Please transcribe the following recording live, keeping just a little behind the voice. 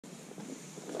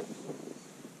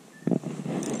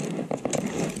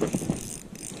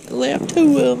left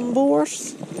 2 of them,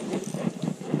 boys.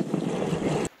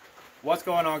 What's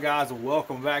going on, guys?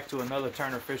 Welcome back to another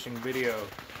Turner Fishing video.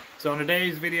 So in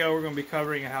today's video, we're going to be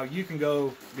covering how you can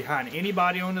go behind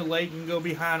anybody on the lake. You can go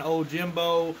behind old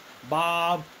Jimbo,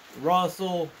 Bob,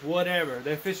 Russell, whatever.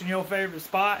 They're fishing your favorite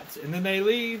spots, and then they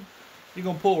leave. You're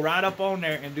going to pull right up on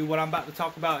there and do what I'm about to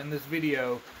talk about in this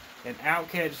video and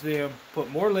outcatch them, put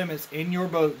more limits in your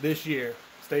boat this year.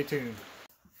 Stay tuned.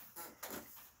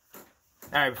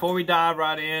 Alright, before we dive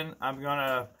right in, I'm going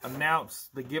to announce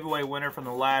the giveaway winner from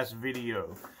the last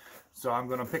video. So I'm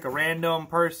going to pick a random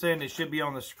person. It should be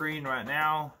on the screen right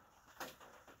now.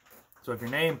 So if your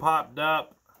name popped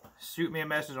up, shoot me a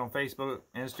message on Facebook,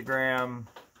 Instagram,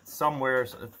 somewhere.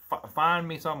 Find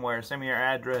me somewhere. Send me your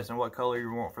address and what color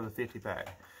you want for the 50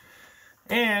 pack.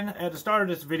 And at the start of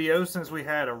this video, since we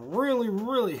had a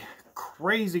really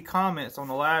crazy comments on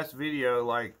the last video,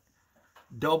 like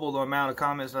double the amount of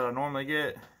comments that I normally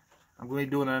get, I'm going to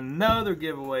be doing another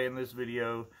giveaway in this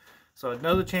video. So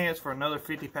another chance for another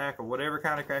 50 pack or whatever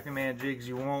kind of Crappie Man jigs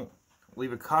you want.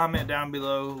 Leave a comment down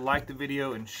below, like the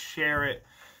video, and share it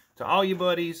to all your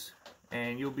buddies,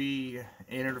 and you'll be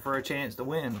entered for a chance to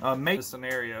win. Make a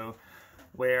scenario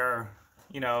where,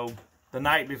 you know, the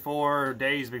night before,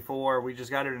 days before, we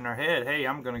just got it in our head, hey,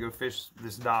 I'm going to go fish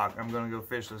this dock, I'm going to go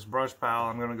fish this brush pile,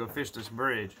 I'm going to go fish this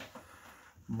bridge.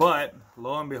 But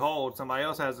lo and behold, somebody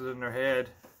else has it in their head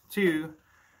too,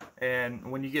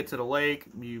 and when you get to the lake,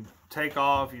 you take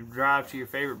off, you drive to your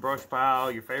favorite brush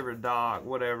pile, your favorite dock,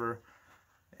 whatever,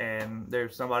 and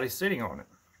there's somebody sitting on it.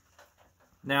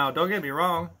 Now, don't get me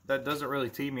wrong, that doesn't really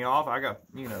tee me off. I got,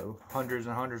 you know, hundreds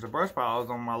and hundreds of brush piles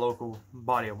on my local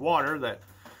body of water that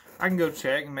I can go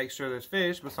check and make sure there's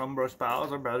fish, but some brush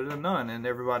piles are better than none, and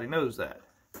everybody knows that.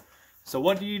 So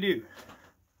what do?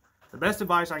 The best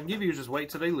advice I can give you is just wait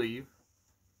till they leave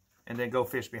and then go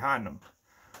fish behind them.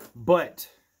 But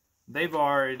they've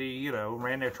already, you know,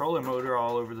 ran their trolling motor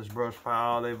all over this brush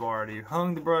pile. They've already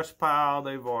hung the brush pile.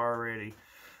 They've already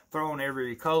thrown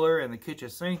every color in the kitchen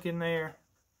sink in there.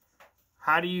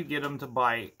 How do you get them to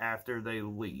bite after they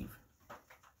leave?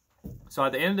 So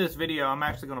at the end of this video, I'm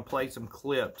actually going to play some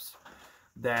clips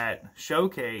that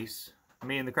showcase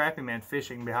me and the Crappie Man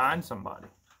fishing behind somebody.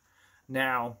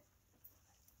 Now,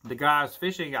 the guys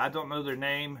fishing, I don't know their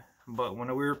name, but when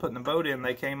we were putting the boat in,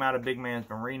 they came out of Big Man's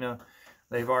Marina.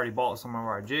 They've already bought some of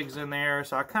our jigs in there,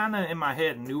 so I kind of in my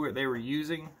head knew what they were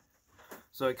using.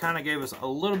 So it kind of gave us a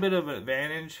little bit of an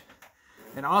advantage.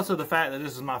 And also the fact that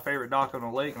this is my favorite dock on the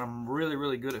lake, and I'm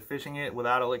really good at fishing it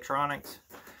without electronics.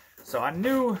 So I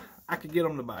knew I could get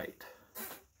them to bite.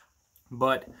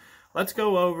 But let's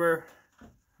go over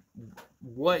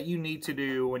what you need to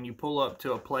do when you pull up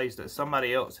to a place that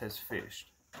somebody else has fished.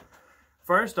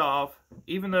 First off,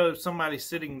 even though somebody's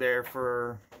sitting there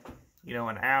for, you know,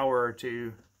 an hour or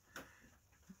two,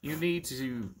 you need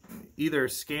to either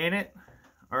scan it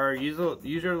or use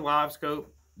your live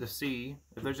scope to see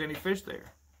if there's any fish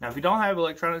there. Now, if you don't have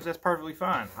electronics, that's perfectly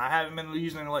fine. I haven't been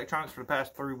using electronics for the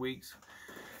past 3 weeks,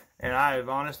 and I've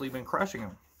honestly been crushing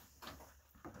them.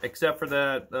 Except for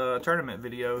that tournament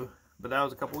video, but that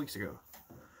was a couple weeks ago.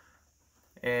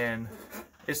 And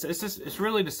it's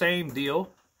really the same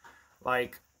deal.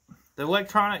 Like, the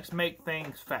electronics make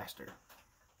things faster.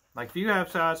 Like, if you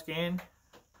have side scan,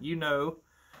 you know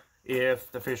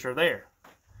if the fish are there.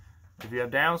 If you have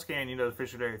down scan, you know the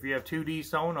fish are there. If you have 2D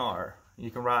sonar,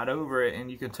 you can ride over it and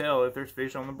you can tell if there's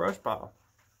fish on the brush pile.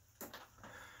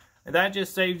 And that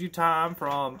just saves you time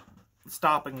from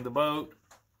stopping the boat,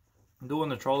 doing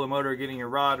the trolling motor, getting your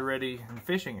rod ready, and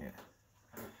fishing it.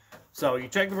 So you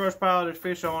check the brush pile, there's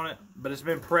fish on it, but it's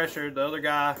been pressured. The other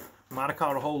guy might have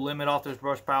caught a whole limit off this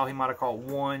brush pile. He might have caught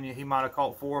 1, he might have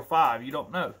caught 4 or 5. You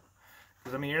don't know.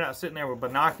 Because, I mean, you're not sitting there with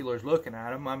binoculars looking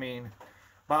at them. I mean,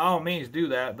 by all means do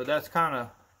that, but that's kind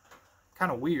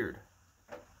of weird.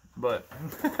 But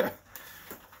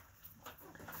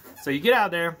so you get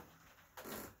out there.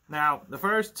 Now, the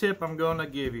first tip I'm going to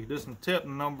give you, this is tip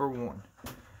number 1.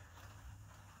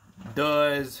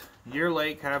 Does your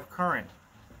lake have current?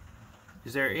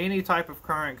 Is there any type of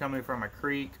current coming from a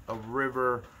creek, a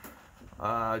river,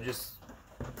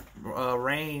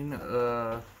 rain,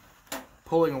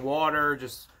 pulling water,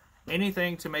 just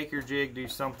anything to make your jig do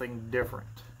something different?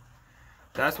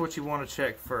 That's what you want to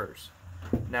check first.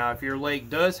 Now, if your lake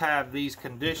does have these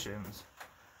conditions,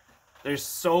 there's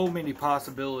so many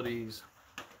possibilities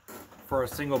for a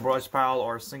single brush pile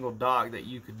or a single dock that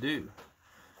you could do.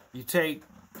 You take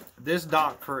this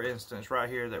dock, for instance, right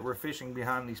here that we're fishing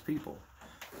behind these people.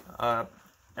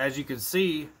 As you can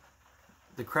see,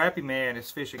 the Crappie Man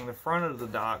is fishing the front of the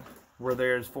dock where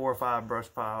there's 4 or 5 brush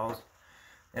piles.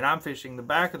 And I'm fishing the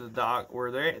back of the dock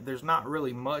where there's not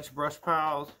really much brush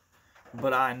piles,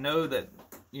 but I know that,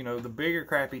 you know, the bigger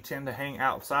crappie tend to hang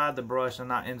outside the brush and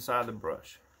not inside the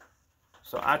brush.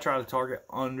 So I try to target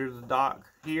under the dock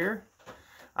here.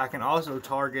 I can also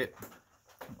target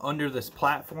under this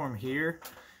platform here,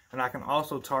 and I can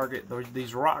also target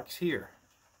these rocks here.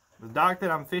 The dock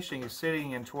that I'm fishing is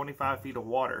sitting in 25 feet of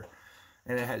water,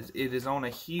 and it is on a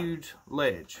huge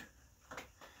ledge.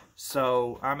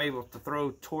 So I'm able to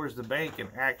throw towards the bank and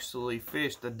actually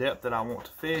fish the depth that I want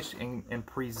to fish, and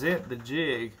present the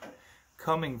jig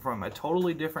coming from a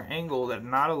totally different angle that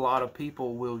not a lot of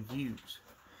people will use.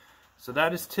 So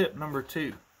that is tip number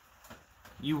 2.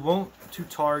 You want to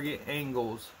target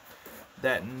angles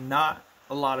that not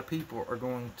a lot of people are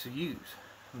going to use.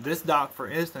 This dock, for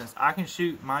instance, I can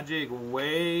shoot my jig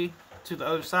way to the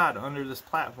other side under this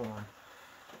platform,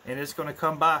 and it's going to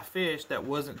come by a fish that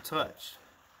wasn't touched.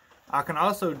 I can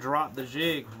also drop the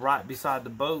jig right beside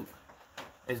the boat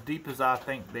as deep as I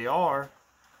think they are,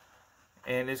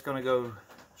 and it's going to go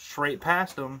straight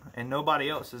past them, and nobody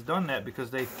else has done that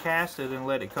because they've cast it and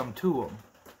let it come to them.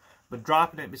 But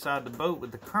dropping it beside the boat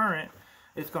with the current,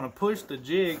 it's going to push the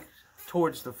jig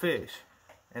towards the fish,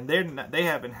 and they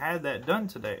haven't had that done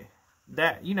today.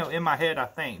 That, you know, in my head, I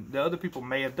think the other people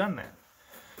may have done that.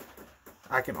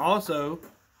 I can also,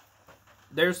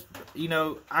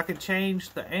 I can change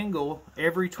the angle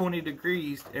every 20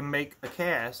 degrees and make a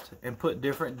cast and put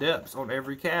different depths on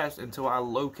every cast until I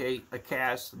locate a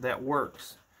cast that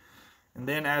works. And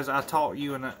then, as I taught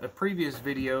you in a previous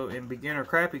video in beginner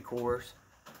crappie course,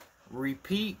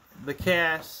 repeat the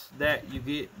casts that you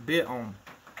get bit on.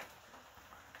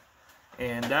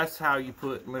 And that's how you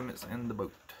put limits in the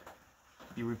boat.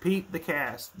 You repeat the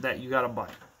cast that you got to bite.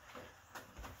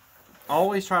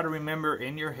 Always try to remember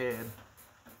in your head,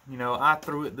 you know, I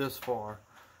threw it this far.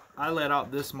 I let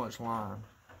out this much line.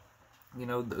 You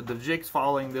know, the jig's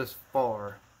falling this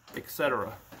far,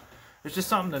 etc. It's just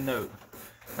something to note.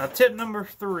 Now, tip number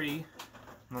 3.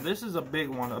 Now, this is a big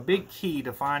one, a big key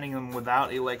to finding them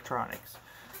without electronics.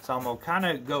 So I'm going to kind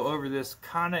of go over this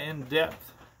kind of in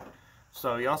depth.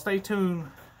 So y'all stay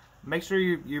tuned. Make sure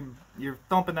you're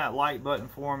thumping that like button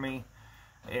for me,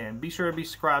 and be sure to be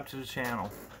subscribed to the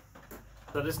channel.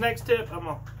 So this next tip, I'm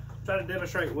going to try to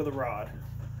demonstrate with a rod.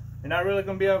 You're not really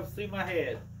going to be able to see my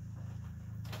head.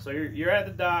 So you're at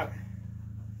the dock.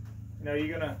 You know,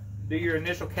 you're going to do your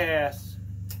initial cast.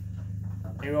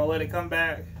 You're going to let it come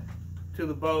back to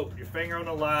the boat, your finger on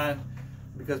the line,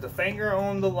 because the finger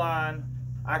on the line,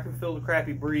 I can feel the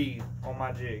crappie breathe on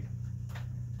my jig,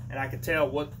 and I can tell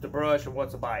what's the brush and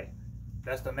what's a bite.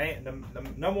 That's the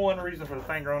number one reason for the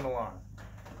finger on the line.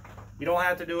 You don't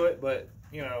have to do it, but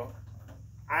you know,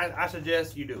 I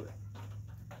suggest you do it.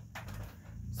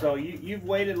 So you've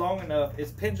waited long enough.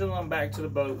 It's pendulum back to the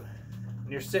boat,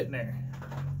 and you're sitting there,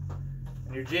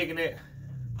 and you're jigging it.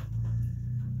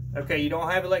 Okay, you don't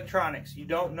have electronics. You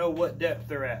don't know what depth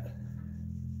they're at.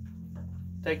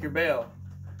 Take your bail.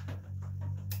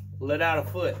 Let out a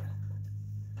foot.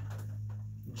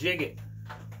 Jig it.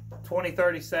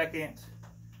 20-30 seconds.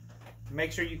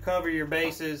 Make sure you cover your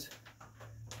bases.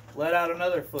 Let out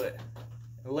another foot.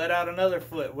 Let out another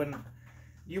foot. When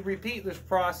you repeat this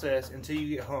process until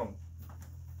you get home.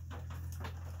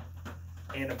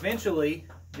 And eventually,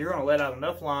 you're going to let out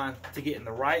enough line to get in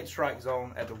the right strike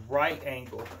zone at the right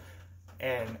angle.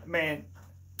 And man,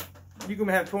 you're going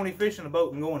to have 20 fish in the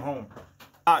boat and going home.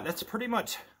 That's pretty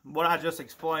much what I just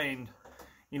explained.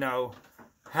 You know,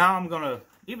 how I'm going to,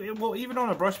 even on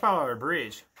a brush pile or a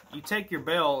bridge, you take your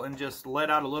bail and just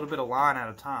let out a little bit of line at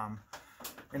a time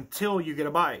until you get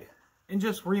a bite. And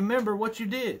just remember what you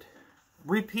did.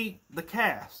 Repeat the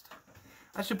cast.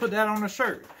 I should put that on a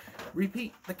shirt.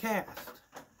 Repeat the cast.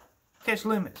 Catch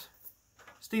limits.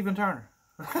 Stephen Turner.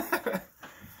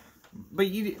 But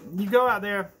you go out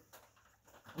there,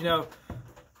 you know,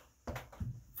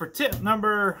 for tip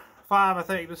number 5, I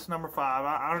think this is number 5.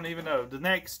 I don't even know. The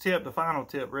next tip, the final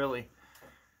tip really,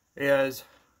 is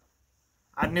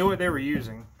I knew what they were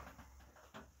using.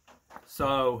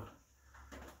 So,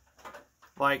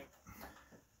 like,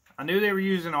 I knew they were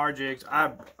using our jigs.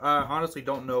 I honestly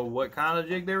don't know what kind of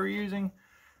jig they were using,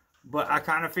 but I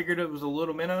kind of figured it was a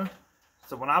little minnow.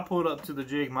 So when I pulled up to the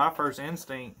jig, my first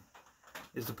instinct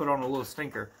is to put on a little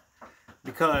stinker,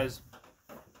 because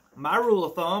my rule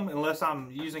of thumb, unless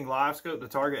I'm using live scope to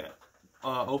target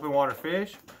open water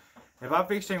fish, if I'm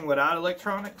fishing without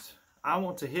electronics, I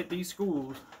want to hit these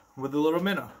schools with a little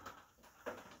minnow.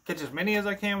 Catch as many as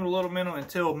I can with a little minnow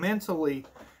until mentally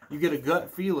you get a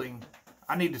gut feeling,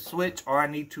 I need to switch or I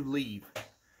need to leave.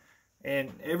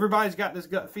 And everybody's got this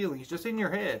gut feeling. It's just in your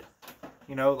head.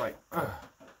 You know, like, ugh.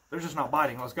 they're just not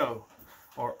biting, let's go.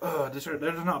 Or, they're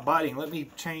just not biting, let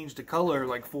me change the color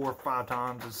like 4 or 5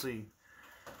 times and see.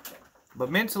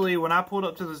 But mentally, when I pulled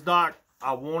up to this dock,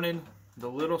 I wanted the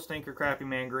little stinker Crappie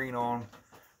Man green on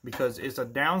because it's a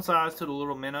downsize to the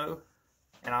little minnow,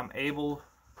 and I'm able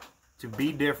to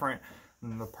be different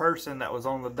than the person that was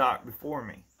on the dock before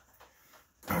me.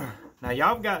 Now,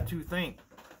 y'all got to think.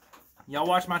 Y'all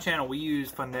watch my channel, we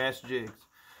use finesse jigs.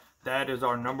 That is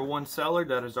our #1 seller.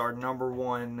 That is our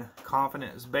 #1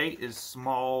 confidence bait, is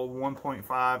small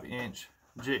 1.5 inch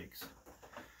jigs.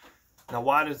 Now,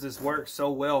 why does this work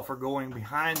so well for going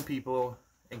behind people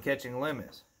and catching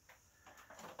limits?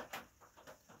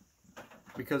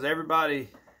 Because everybody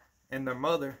and their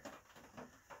mother,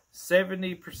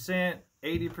 70%,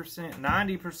 80%,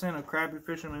 90% of crappie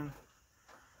fishermen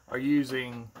are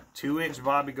using 2-inch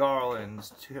Bobby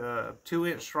Garlands,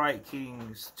 2-inch Strike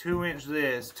Kings, 2-inch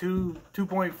this,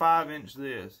 2.5-inch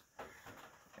this.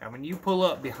 And when you pull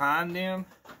up behind them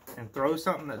and throw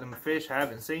something that them fish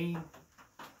haven't seen,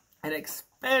 and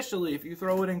especially if you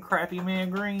throw it in Crappie Man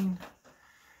green,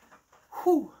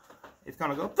 whew, it's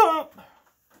gonna go thump,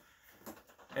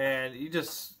 and you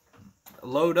just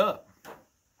load up.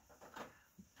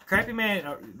 Crappie Man,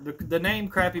 the name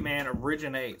Crappie Man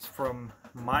originates from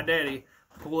my daddy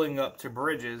pulling up to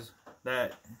bridges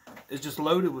that is just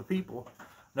loaded with people.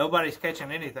 Nobody's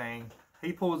catching anything.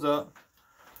 He pulls up,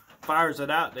 fires it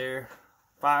out there.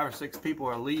 5 or 6 people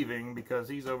are leaving because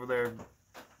he's over there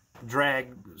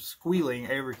squealing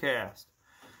every cast.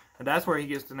 And that's where he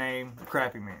gets the name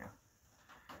Crappie Man.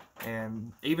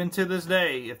 And even to this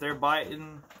day, if they're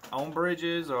biting on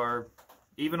bridges or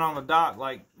even on the dock,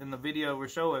 like in the video we're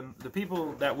showing, the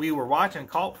people that we were watching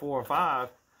caught 4 or 5,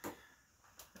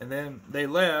 and then they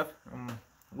left.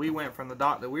 We went from the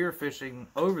dock that we were fishing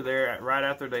over there right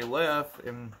after they left,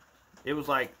 and it was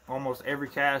like almost every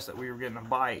cast that we were getting a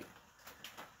bite.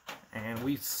 And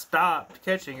we stopped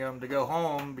catching them to go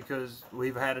home because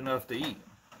we've had enough to eat.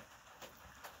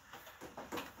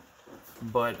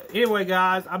 But anyway,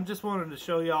 guys, I'm just wanted to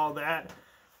show y'all that.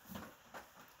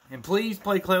 And please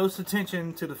pay close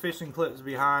attention to the fishing clips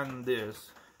behind this,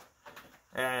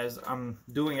 as I'm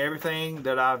doing everything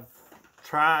that I've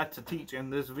tried to teach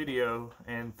in this video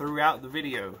and throughout the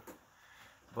video.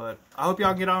 But I hope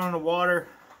y'all get on in the water.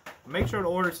 Make sure to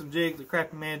order some jigs at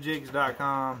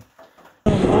crappiemanjigs.com.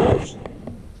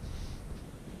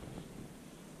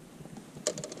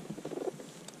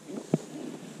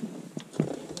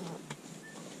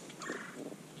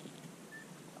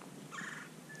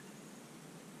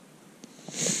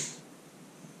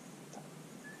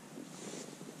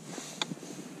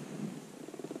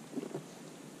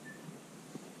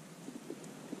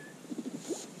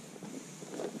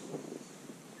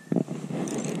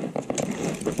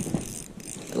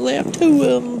 Left 2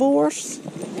 of them, boys.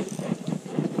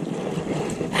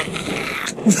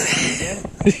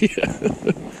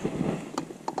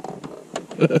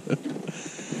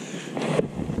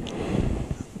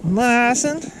 Nice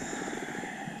and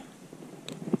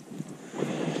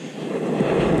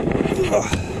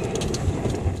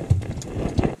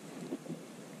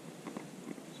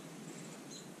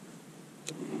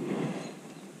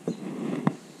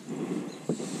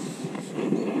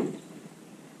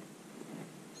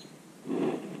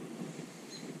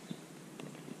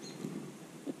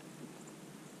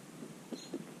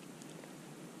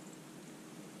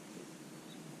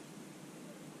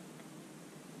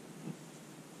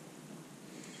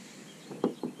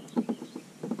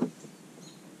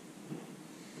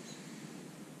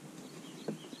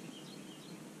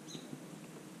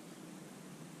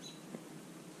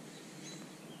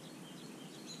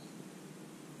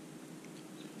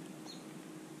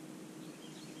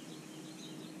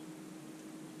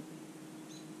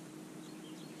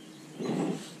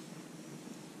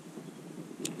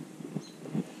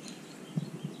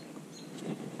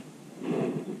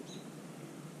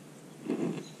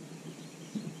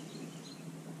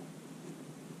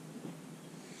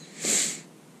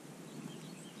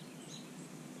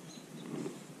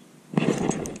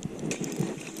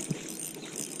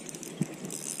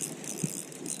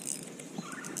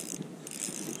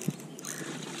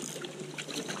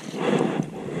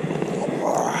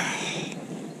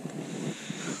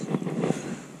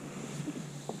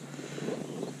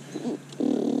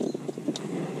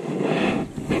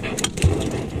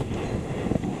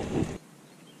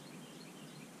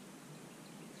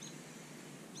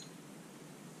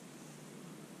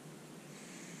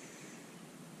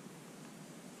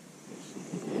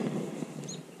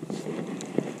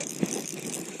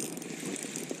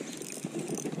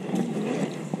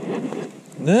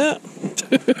yeah.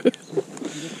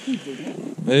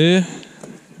 Yeah.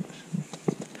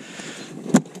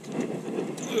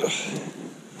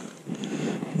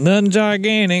 Nothing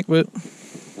gigantic, but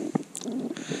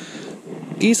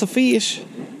it's a fish.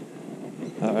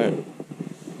 All right.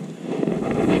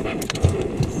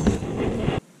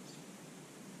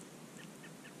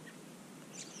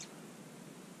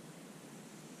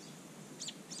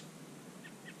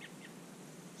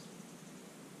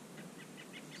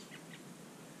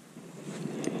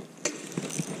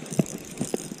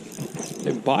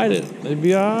 They bite it, they'd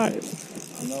be alright.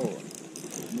 I know it.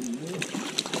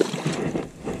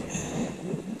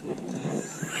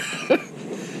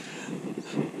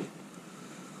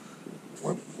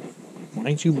 Why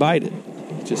ain't you bite it?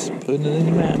 Just putting it in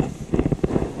your mouth.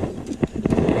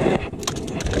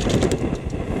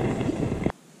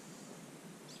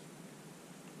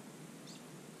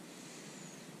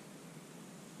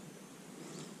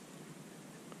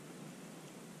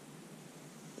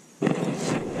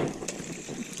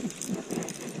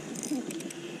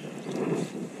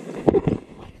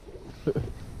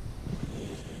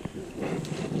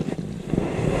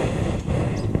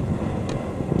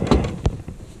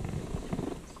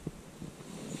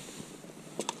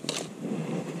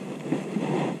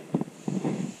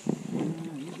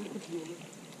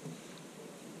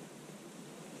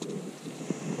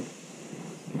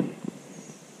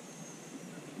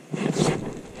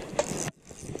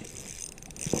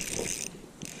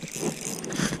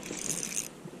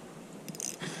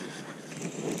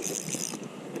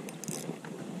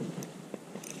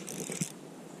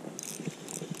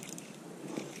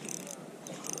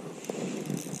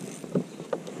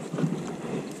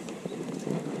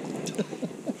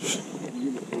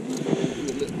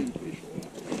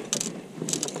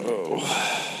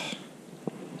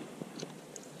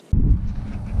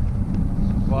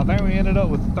 Well, I think we ended up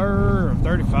with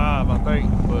 35, I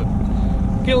think, but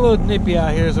get a little nippy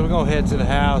out here, so we're gonna head to the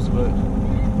house. But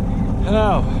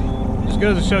hello, just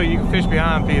goes to show you can fish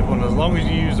behind people, and as long as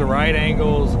you use the right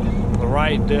angles, the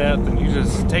right depth, and you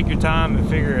just take your time and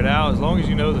figure it out, as long as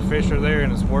you know the fish are there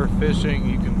and it's worth fishing,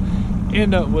 you can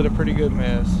end up with a pretty good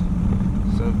mess.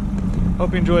 So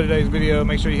hope you enjoyed today's video.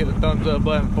 Make sure you hit the thumbs up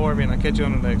button for me, and I'll catch you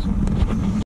on the next one.